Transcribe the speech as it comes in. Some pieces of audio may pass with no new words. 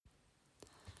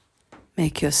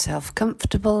Make yourself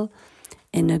comfortable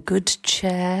in a good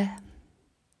chair,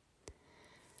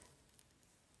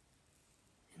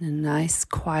 in a nice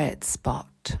quiet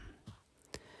spot.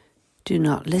 Do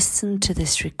not listen to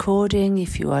this recording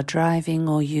if you are driving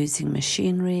or using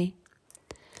machinery,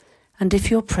 and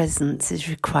if your presence is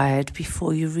required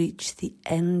before you reach the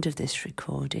end of this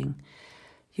recording,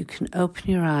 you can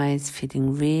open your eyes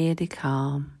feeling really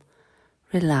calm,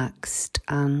 relaxed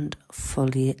and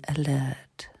fully alert.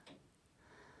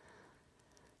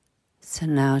 So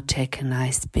now take a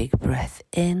nice big breath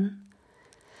in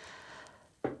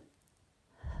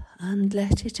and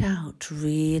let it out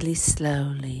really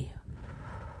slowly.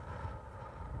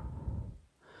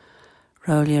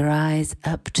 Roll your eyes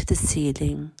up to the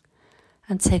ceiling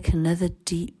and take another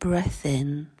deep breath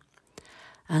in,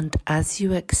 and as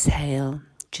you exhale,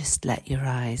 just let your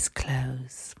eyes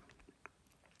close.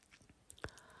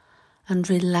 And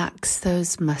relax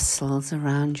those muscles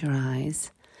around your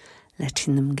eyes,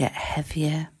 letting them get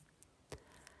heavier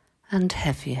and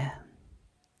heavier.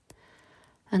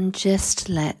 And just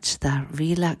let that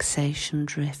relaxation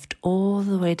drift all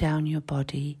the way down your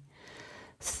body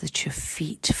so that your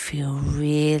feet feel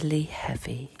really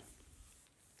heavy.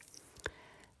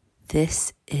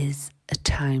 This is a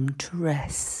time to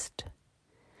rest.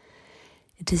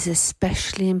 It is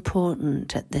especially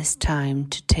important at this time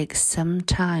to take some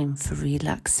time for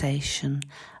relaxation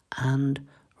and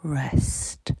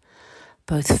rest,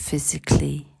 both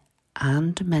physically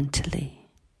and mentally,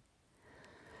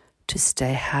 to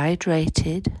stay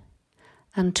hydrated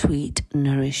and to eat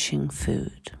nourishing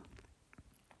food.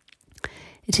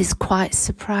 It is quite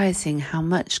surprising how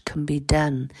much can be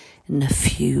done in a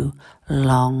few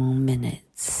long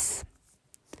minutes.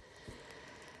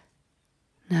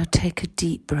 Now take a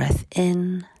deep breath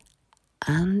in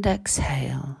and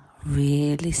exhale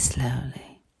really slowly.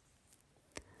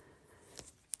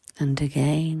 And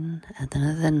again,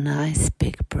 another nice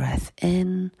big breath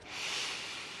in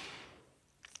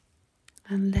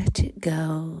and let it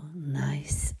go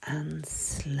nice and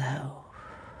slow.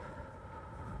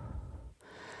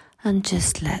 And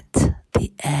just let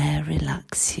the air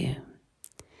relax you,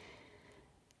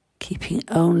 keeping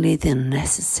only the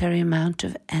necessary amount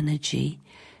of energy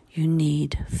you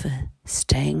need for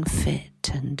staying fit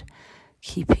and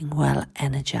keeping well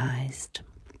energized.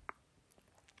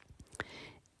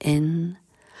 In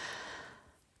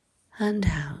and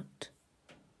out.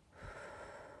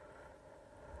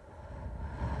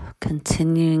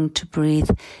 Continuing to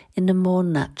breathe in a more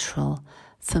natural,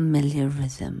 familiar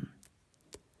rhythm.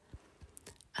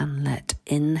 And let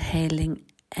inhaling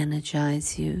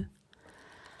energize you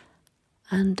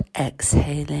and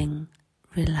exhaling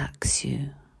relax you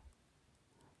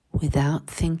without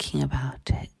thinking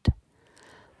about it.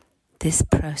 This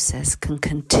process can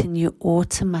continue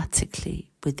automatically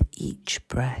with each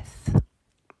breath.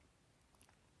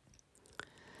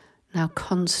 Now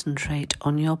concentrate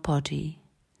on your body,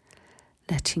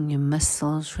 letting your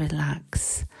muscles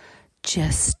relax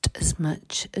just as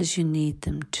much as you need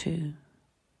them to.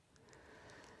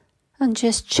 And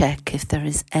just check if there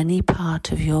is any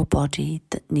part of your body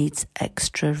that needs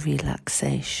extra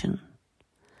relaxation.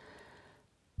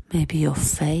 Maybe your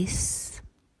face,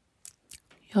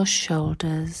 your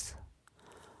shoulders,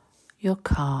 your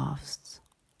calves,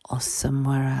 or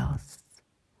somewhere else.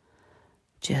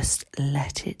 Just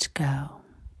let it go.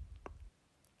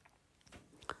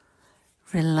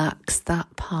 Relax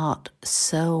that part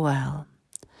so well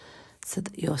so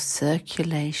that your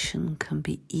circulation can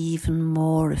be even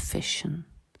more efficient,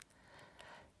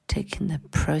 taking the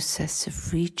process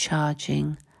of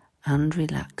recharging and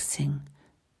relaxing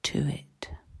to it.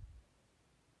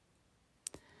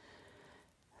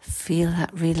 Feel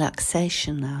that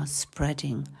relaxation now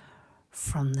spreading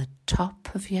from the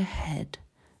top of your head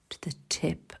to the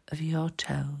tip of your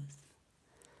toes.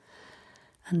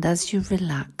 And as you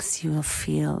relax, you will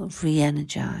feel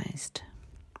re-energized.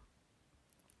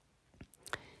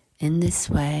 In this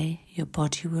way, your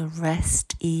body will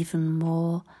rest even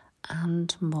more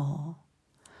and more,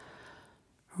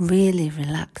 really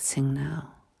relaxing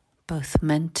now, both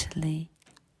mentally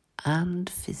and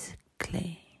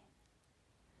physically.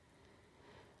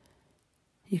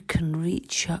 You can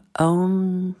reach your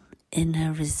own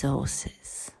inner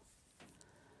resources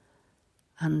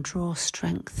and draw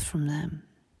strength from them.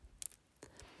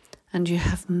 And you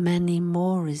have many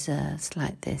more reserves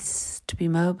like this to be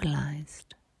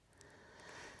mobilized,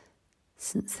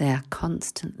 since they are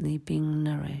constantly being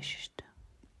nourished.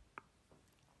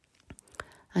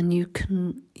 And you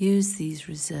can use these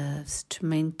reserves to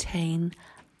maintain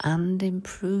and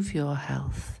improve your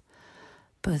health,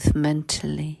 both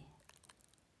mentally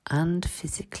and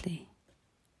physically.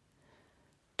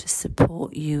 to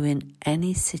support you in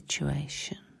any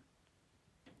situation.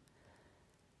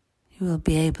 You will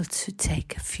be able to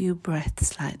take a few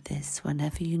breaths like this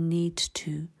whenever you need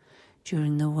to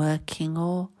during the working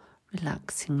or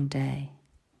relaxing day.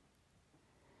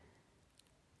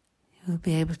 You will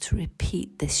be able to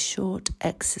repeat this short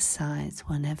exercise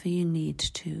whenever you need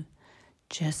to,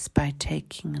 just by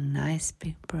taking a nice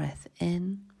big breath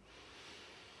in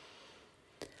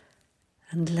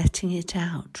and letting it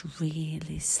out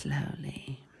really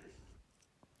slowly.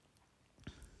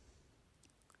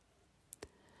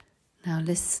 Now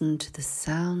listen to the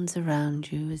sounds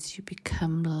around you as you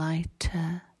become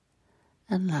lighter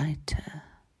and lighter,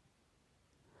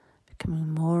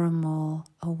 becoming more and more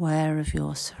aware of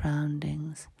your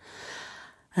surroundings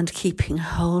and keeping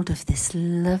hold of this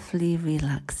lovely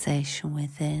relaxation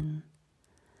within,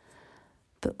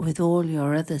 but with all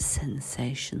your other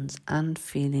sensations and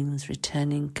feelings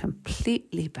returning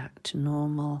completely back to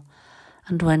normal.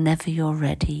 And whenever you're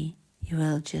ready, you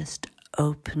will just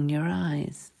open your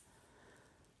eyes.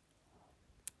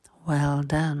 Well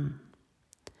done.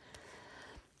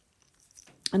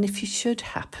 And if you should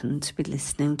happen to be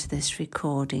listening to this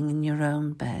recording in your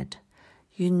own bed,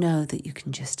 you know that you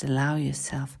can just allow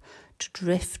yourself to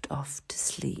drift off to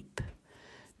sleep,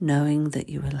 knowing that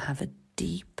you will have a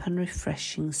deep and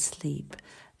refreshing sleep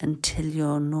until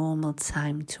your normal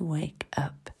time to wake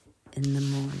up in the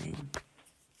morning.